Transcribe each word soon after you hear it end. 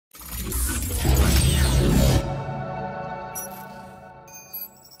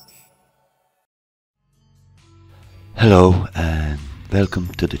Hello and welcome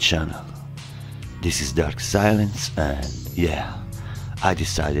to the channel. This is Dark Silence and yeah, I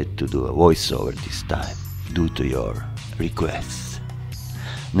decided to do a voiceover this time due to your requests.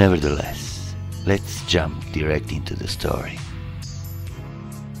 Nevertheless, let's jump direct into the story.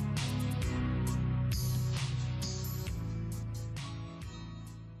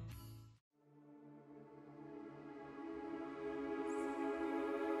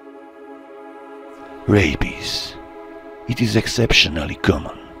 Rabies. It is exceptionally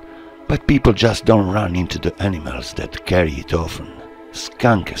common, but people just don't run into the animals that carry it often,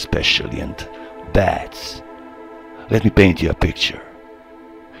 skunk especially and bats. Let me paint you a picture.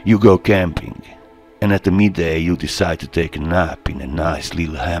 You go camping, and at the midday you decide to take a nap in a nice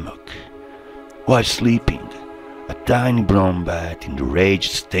little hammock. While sleeping, a tiny brown bat in the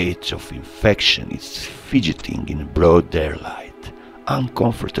raged state of infection is fidgeting in broad daylight,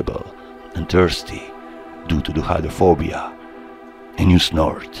 uncomfortable and thirsty due to the hydrophobia, and you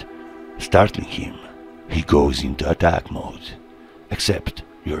snort, startling him. He goes into attack mode, except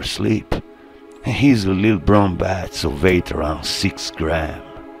you're asleep, and he's a little brown bat so weight around 6 grams.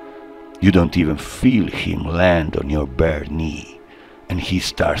 You don't even feel him land on your bare knee, and he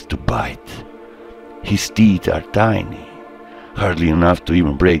starts to bite. His teeth are tiny, hardly enough to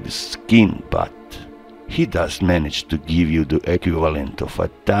even break the skin, but he does manage to give you the equivalent of a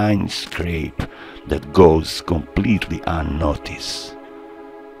tiny scrape that goes completely unnoticed.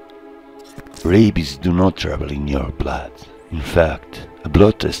 Rabies do not travel in your blood. In fact, a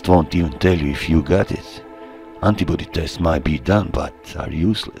blood test won't even tell you if you got it. Antibody tests might be done but are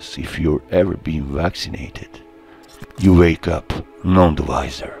useless if you're ever been vaccinated. You wake up none the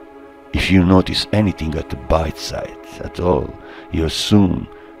wiser. If you notice anything at the bite site at all, you assume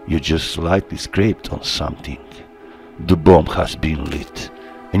you just slightly scraped on something. The bomb has been lit,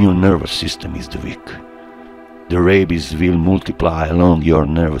 and your nervous system is the weak. The rabies will multiply along your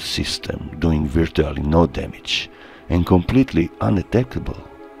nervous system, doing virtually no damage, and completely undetectable.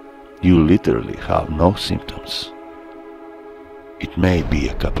 You literally have no symptoms. It may be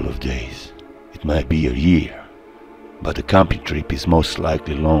a couple of days, it might be a year, but the camping trip is most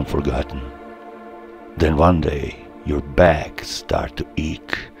likely long forgotten. Then one day, your back starts to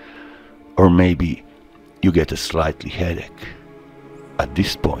ache, or maybe you get a slightly headache. At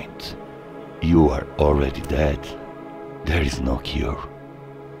this point, you are already dead. There is no cure.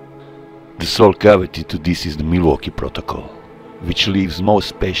 The sole cavity to this is the Milwaukee Protocol, which leaves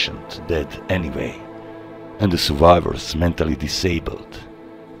most patients dead anyway, and the survivors mentally disabled,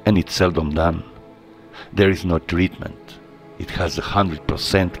 and it's seldom done. There is no treatment. It has a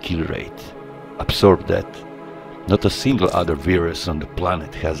 100% kill rate. Absorb that. Not a single other virus on the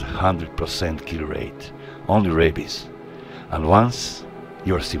planet has a 100% kill rate, only rabies. And once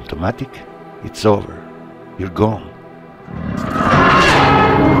you're symptomatic, it's over. You're gone.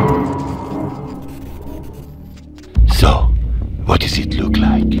 So, what does it look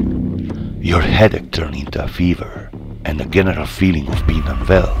like? Your headache turns into a fever, and a general feeling of being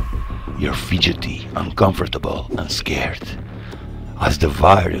unwell. You're fidgety, uncomfortable, and scared, as the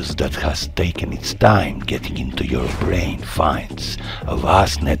virus that has taken its time getting into your brain finds a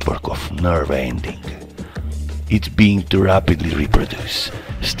vast network of nerve endings. It's being to rapidly reproduce,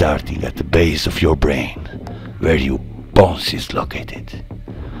 starting at the base of your brain, where your bones is located.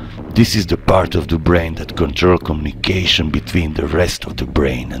 This is the part of the brain that controls communication between the rest of the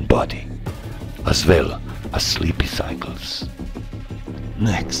brain and body, as well as sleepy cycles.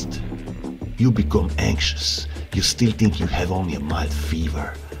 Next, you become anxious. You still think you have only a mild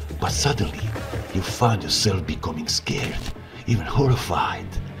fever, but suddenly you find yourself becoming scared, even horrified,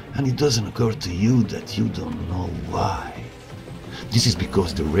 and it doesn't occur to you that you don't know why. This is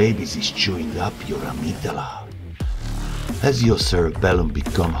because the rabies is chewing up your amygdala. As your cerebellum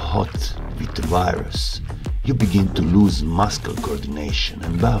becomes hot with the virus, you begin to lose muscle coordination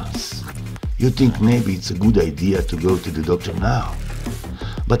and balance. You think maybe it's a good idea to go to the doctor now.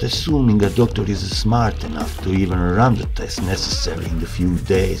 But assuming a doctor is smart enough to even run the test necessary in the few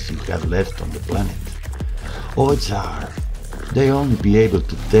days you have left on the planet, odds are they only be able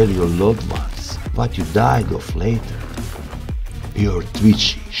to tell your loved ones what you died of later. You're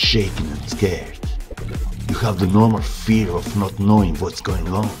twitchy, shaking and scared. You have the normal fear of not knowing what's going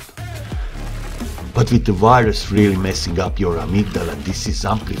on. But with the virus really messing up your amygdala, this is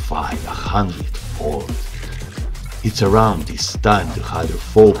amplified 100-fold. It's around this time the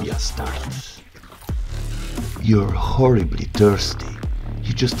hydrophobia starts. You're horribly thirsty.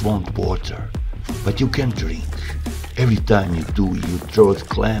 You just want water, but you can't drink. Every time you do, your throat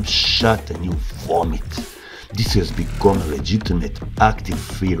clamps shut and you vomit. This has become a legitimate, active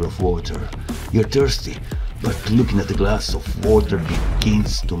fear of water. You're thirsty, But looking at a glass of water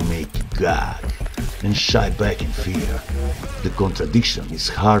begins to make you gag and shy back in fear. The contradiction is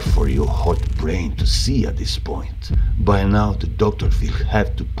hard for your hot brain to see at this point. By now the doctor will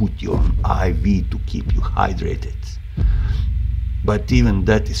have to put you on IV to keep you hydrated. But even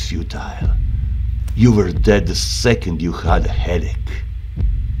that is futile. You were dead the second you had a headache.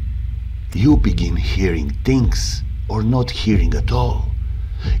 You begin hearing things or not hearing at all.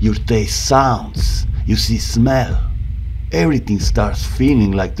 You taste sounds, you see smell. Everything starts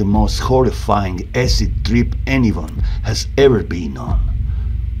feeling like the most horrifying acid trip anyone has ever been on.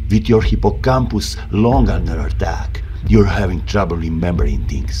 With your hippocampus long under attack, you're having trouble remembering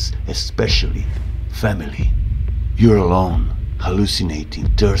things, especially family. You're alone,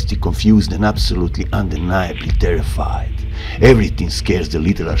 hallucinating, thirsty, confused, and absolutely undeniably terrified. Everything scares the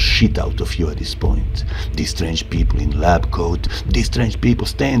literal shit out of you at this point. These strange people in lab coat, these strange people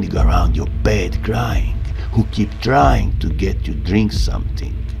standing around your bed crying, who keep trying to get you drink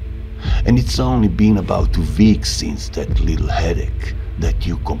something. And it's only been about 2 weeks since that little headache that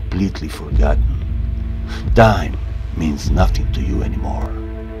you completely forgotten. Time means nothing to you anymore.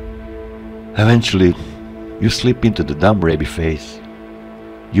 Eventually, you slip into the dumb Rabby phase.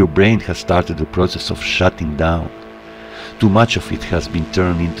 Your brain has started the process of shutting down. Too much of it has been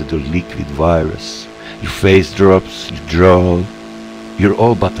turned into the liquid virus. Your face drops, you drawl. You're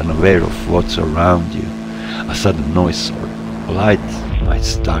all but unaware of what's around you. A sudden noise or light might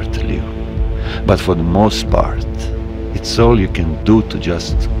startle you. But for the most part, it's all you can do to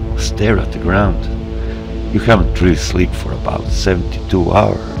just stare at the ground. You haven't really slept for about 72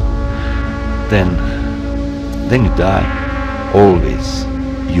 hours. Then you die. Always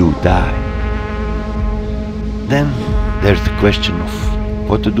you die. Then there's the question of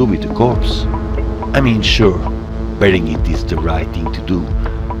what to do with the corpse. I mean, sure, burying it is the right thing to do,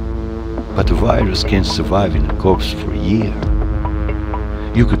 but a virus can survive in a corpse for a year.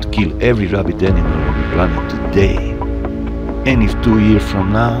 You could kill every rabid animal on the planet today, and if 2 years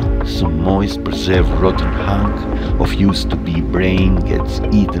from now some moist, preserved, rotten hunk of used-to-be brain gets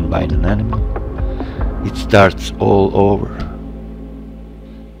eaten by an animal, it starts all over.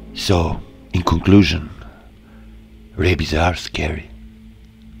 So, in conclusion, rabies are scary.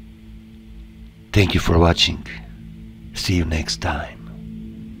 Thank you for watching. See you next time.